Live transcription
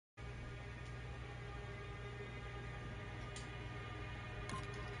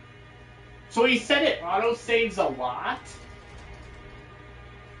So he said it auto-saves a lot?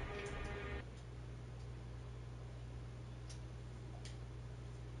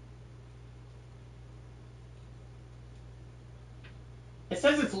 It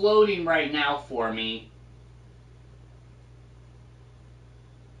says it's loading right now for me.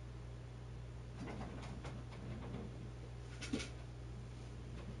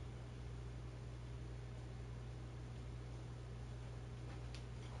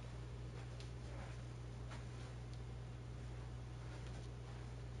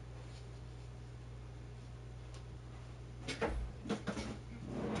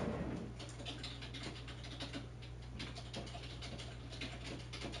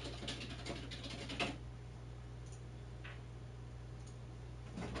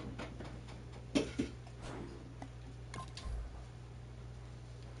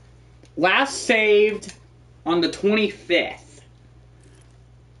 Last saved on the 25th.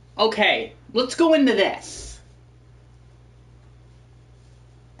 Okay, let's go into this.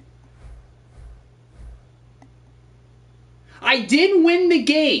 I did win the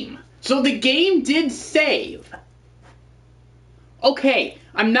game, so the game did save. Okay,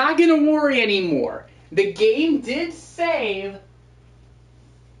 I'm not gonna worry anymore. The game did save.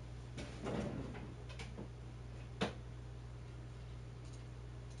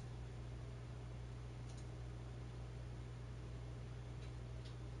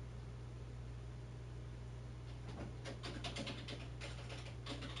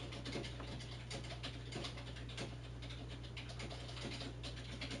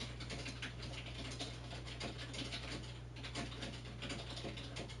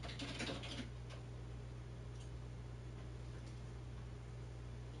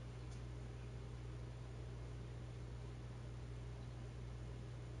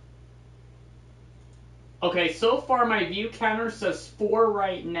 Okay, so far my view counter says 4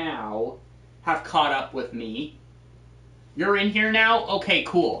 right now have caught up with me. You're in here now? Okay,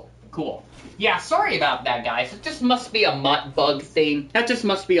 cool. Cool. Yeah, sorry about that, guys. It just must be a mutt bug thing. That just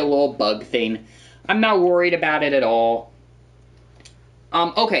must be a little bug thing. I'm not worried about it at all.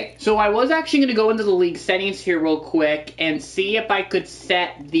 Okay, so I was actually going to go into the league settings here real quick and see if I could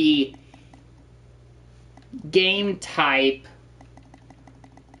set the game type.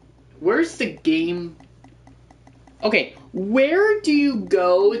 Where's the game? Okay, where do you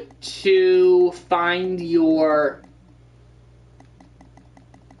go to find your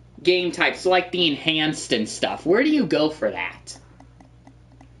game types, like the enhanced and stuff? Where do you go for that?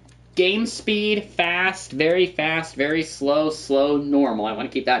 Game speed, fast, very slow, slow, normal. I want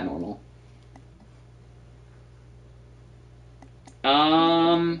to keep that normal.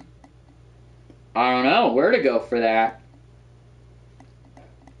 I don't know where to go for that.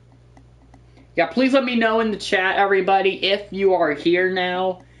 Yeah, please let me know in the chat, everybody, if you are here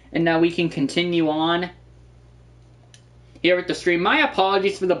now, and now we can continue on here with the stream. My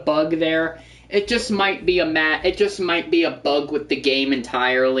apologies for the bug there. It just might be a bug with the game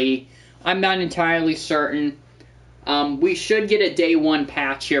entirely. I'm not entirely certain. We should get a day 1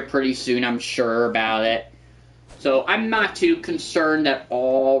 patch here pretty soon, I'm sure about it. So I'm not too concerned at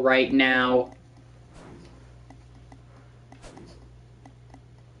all right now.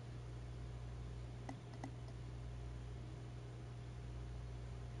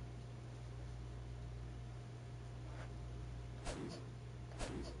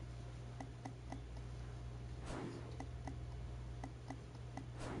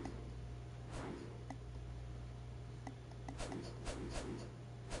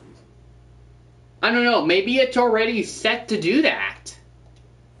 I don't know, maybe it's already set to do that.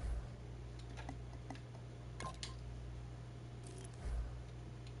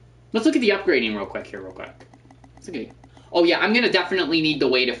 Let's look at the upgrading real quick. Let's look at Oh yeah, I'm gonna definitely need to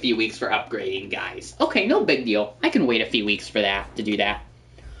wait a few weeks for upgrading, guys. Okay, no big deal. I can wait a few weeks for that, to do that.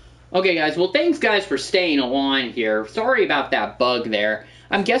 Okay, guys, well, thanks, guys, for staying on here. Sorry about that bug there.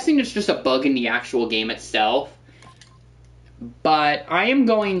 I'm guessing it's just a bug in the actual game itself. But I am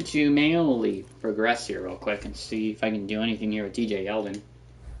going to manually progress here real quick and see if I can do anything here with DJ Yeldon.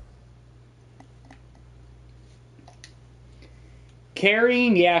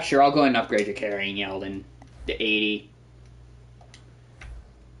 Carrying? Yeah, sure. I'll go ahead and upgrade your carrying, Yeldon, to 80.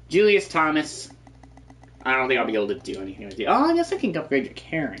 Julius Thomas. I don't think I'll be able to do anything with you. Oh, I guess I can upgrade your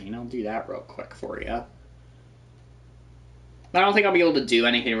carrying. I'll do that real quick for you. But I don't think I'll be able to do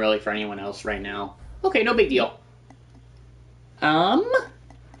anything really for anyone else right now. Okay, no big deal. How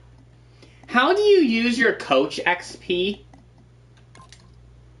do you use your coach XP?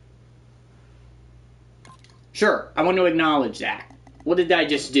 Sure, I want to acknowledge that. What did I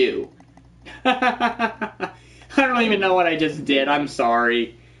just do? I don't even know what I just did. I'm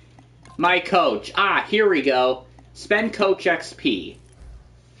sorry. My coach. Ah, here we go. Spend coach XP.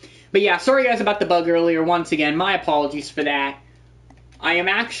 But yeah, sorry guys about the bug earlier. Once again, my apologies for that. I am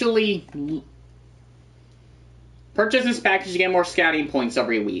actually... Purchase this package to get more scouting points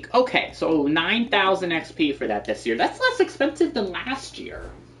every week. Okay, so 9,000 XP for that this year. That's less expensive than last year.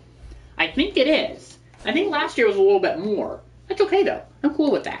 I think it is. I think last year was a little bit more. That's okay though. I'm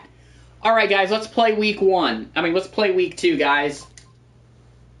cool with that. Alright guys, let's play week 1. Let's play week 2, guys.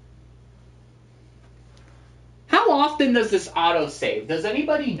 How often does this autosave? Does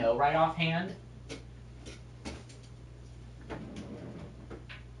anybody know right offhand?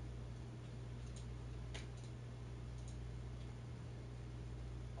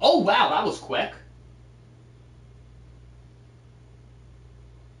 Oh, wow, that was quick.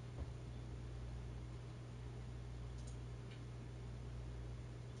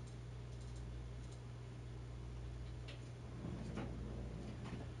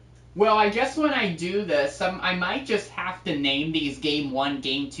 Well, I guess when I do this, I might just have to name these Game 1,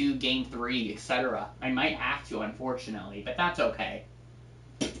 Game 2, Game 3, etc. I might have to, unfortunately, but that's okay.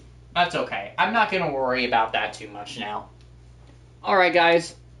 That's okay. I'm not going to worry about that too much now. Alright,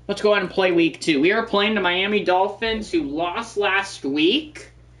 guys. Let's go ahead and play week 2. We are playing the Miami Dolphins, who lost last week.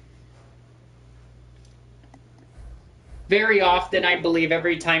 Very often, I believe,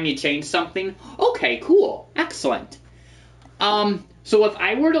 every time you change something. Okay, cool. Excellent. So if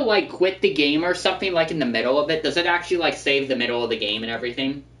I were to, quit the game or something, in the middle of it, does it actually, save the middle of the game and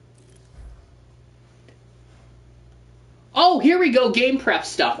everything? Oh, here we go, game prep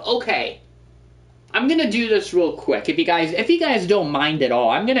stuff. Okay. I'm gonna do this real quick. If you guys don't mind at all,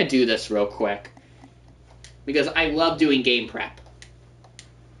 I'm gonna do this real quick. Because I love doing game prep.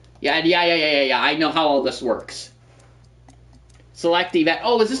 Yeah, I know how all this works. Select the event.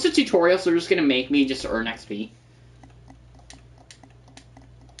 Oh, is this a tutorial, so they're just gonna make me just earn XP?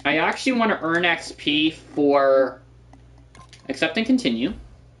 I actually want to earn XP for accept and continue.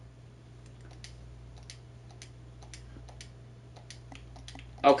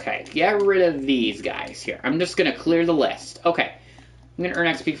 Okay, get rid of these guys here. I'm just going to clear the list. Okay, I'm going to earn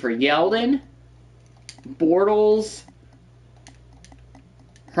XP for Yeldon, Bortles,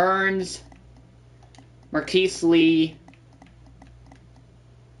 Hearns, Marquise Lee.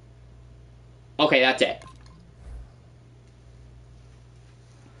 Okay, that's it.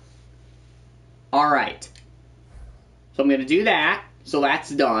 Alright. So I'm going to do that. So that's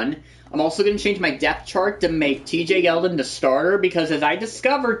done. I'm also going to change my depth chart to make TJ Yeldon the starter because as I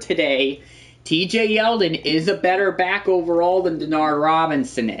discovered today, TJ Yeldon is a better back overall than Denard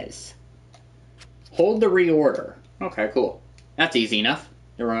Robinson is. Hold the reorder. Okay, cool. That's easy enough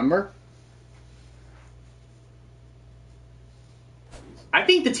to remember. I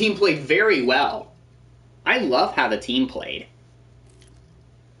think the team played very well. I love how the team played.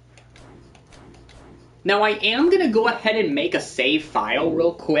 Now I am going to go ahead and make a save file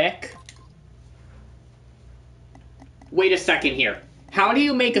real quick. Wait a second here. How do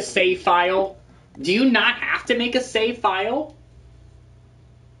you make a save file? Do you not have to make a save file?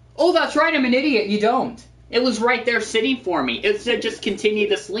 Oh, that's right, I'm an idiot. You don't. It was right there sitting for me. It said just continue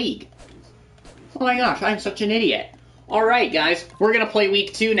this league. Oh my gosh, I'm such an idiot. Alright, guys. We're going to play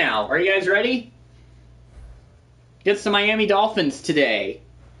week 2 now. Are you guys ready? It's the Miami Dolphins today.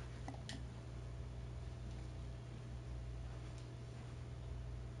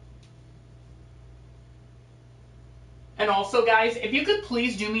 And also, guys, if you could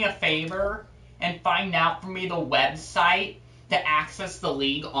please do me a favor and find out for me the website to access the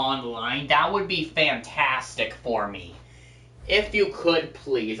league online, that would be fantastic for me. If you could,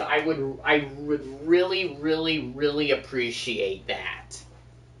 please. I would really, really, really appreciate that.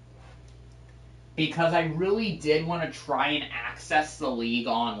 Because I really did want to try and access the league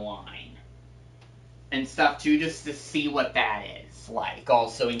online. And stuff, too, just to see what that is like.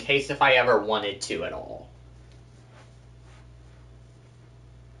 Also, in case if I ever wanted to at all.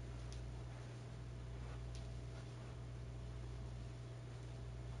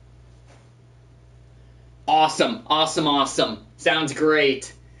 Awesome, awesome, awesome. Sounds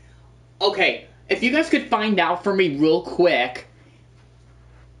great. Okay, if you guys could find out for me real quick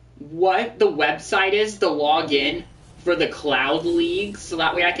what the website is to log in for the Cloud League so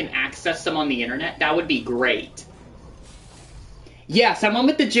that way I can access them on the internet, that would be great. Yes, I'm on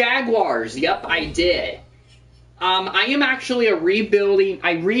with the Jaguars. Yep, I did. I am actually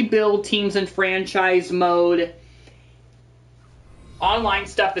I rebuild teams in franchise mode. Online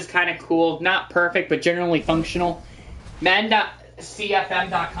stuff is kind of cool. Not perfect, but generally functional.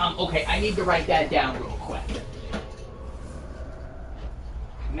 Madden.cfm.com. Okay, I need to write that down real quick.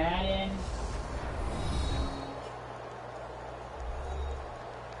 Madden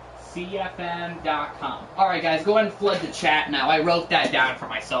cfm.com. Alright guys, go ahead and flood the chat now. I wrote that down for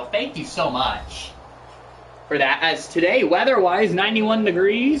myself. Thank you so much for that. As today, weather-wise, 91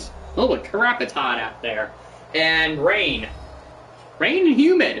 degrees. Holy crap, it's hot out there. And rain. Rain and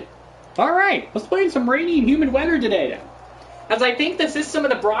humid. Alright, let's play some rainy and humid weather today then. As I think this is some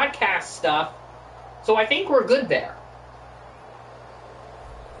of the broadcast stuff, so I think we're good there.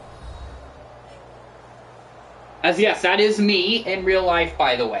 As yes, that is me in real life,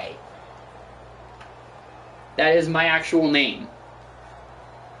 by the way. That is my actual name.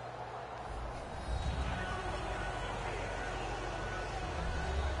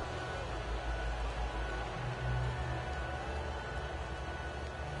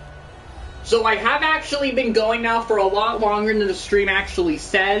 So I have actually been going now for a lot longer than the stream actually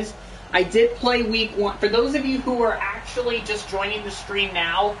says. I did play week 1. For those of you who are actually just joining the stream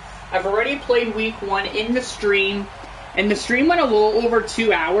now, I've already played week 1 in the stream, and the stream went a little over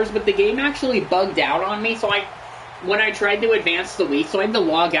 2 hours, but the game actually bugged out on me, so when I tried to advance the week, so I had to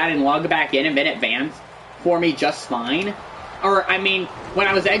log out and log back in and then advance for me just fine. Or, I mean, when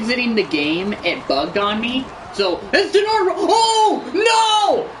I was exiting the game, it bugged on me, so, it's the normal. Oh,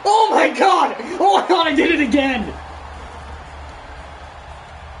 no! Oh my god! Oh my god, I did it again!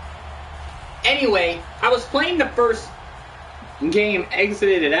 Anyway, I was playing the first game,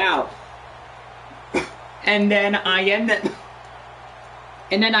 exited it out, and then I ended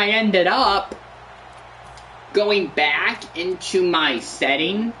up going back into my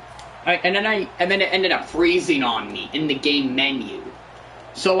setting, and then it ended up freezing on me in the game menu.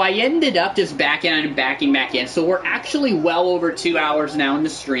 So I ended up just backing and backing back in. So we're actually well over 2 hours now in the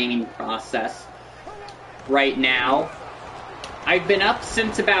streaming process right now. I've been up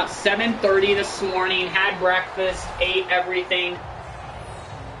since about 7:30 this morning, had breakfast, ate everything,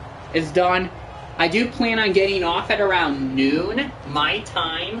 is done. I do plan on getting off at around noon, my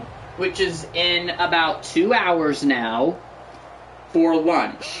time, which is in about 2 hours now, for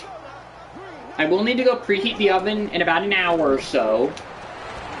lunch. I will need to go preheat the oven in about an hour or so.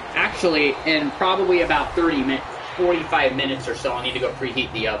 Actually, in probably about 45 minutes or so, I'll need to go preheat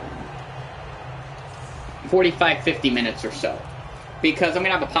the oven. 50 minutes or so. Because I'm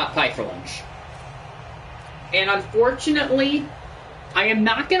going to have a pot pie for lunch. And unfortunately, I am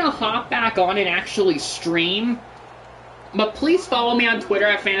not going to hop back on and actually stream. But please follow me on Twitter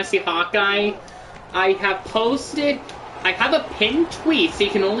at Fantasy Hawkeye. I have a pinned tweet, so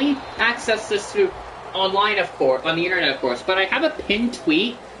you can only access this through online, of course, on the internet, of course. But I have a pinned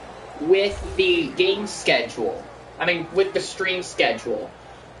tweet with the game schedule. With the stream schedule.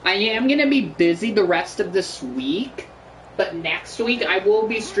 I am going to be busy the rest of this week. But next week, I will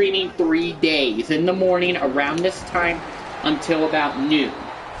be streaming 3 days in the morning around this time until about noon.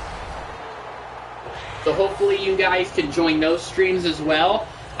 So hopefully you guys can join those streams as well.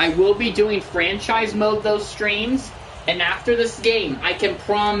 I will be doing franchise mode those streams. And after this game, I can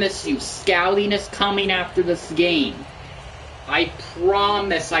promise you, scouting is coming after this game. I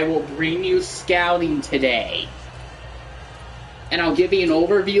promise I will bring you scouting today. And I'll give you an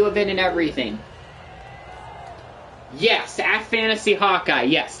overview of it and everything. Yes, at Fantasy Hawkeye.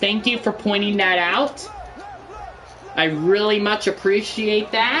 Yes, thank you for pointing that out. I really much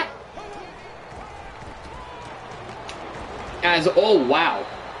appreciate that. Oh, wow.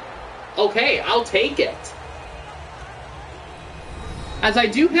 Okay, I'll take it. As I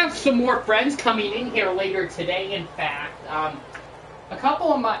do have some more friends coming in here later today, in fact.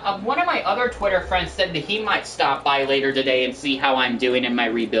 One of my other Twitter friends said that he might stop by later today and see how I'm doing in my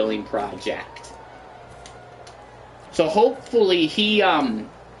rebuilding project. So hopefully he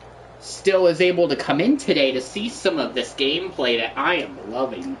still is able to come in today to see some of this gameplay that I am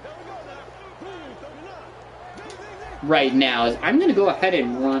loving right now. I'm going to go ahead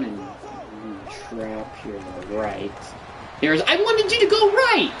and run and trap here right. I wanted you to go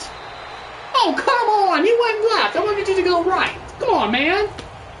right! Oh, come on! You went left! I wanted you to go right! Come on, man!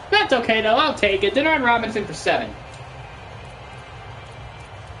 That's okay, though. I'll take it. Denard Robinson for 7.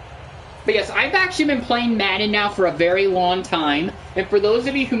 But yes, I've actually been playing Madden now for a very long time. And for those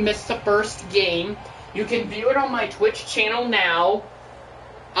of you who missed the first game, you can view it on my Twitch channel now.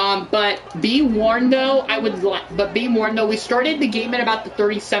 But be warned though, we started the game at about the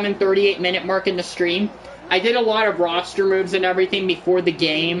 37, 38 minute mark in the stream. I did a lot of roster moves and everything before the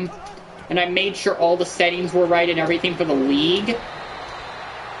game. And I made sure all the settings were right and everything for the league.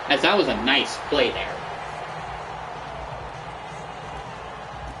 As that was a nice play there.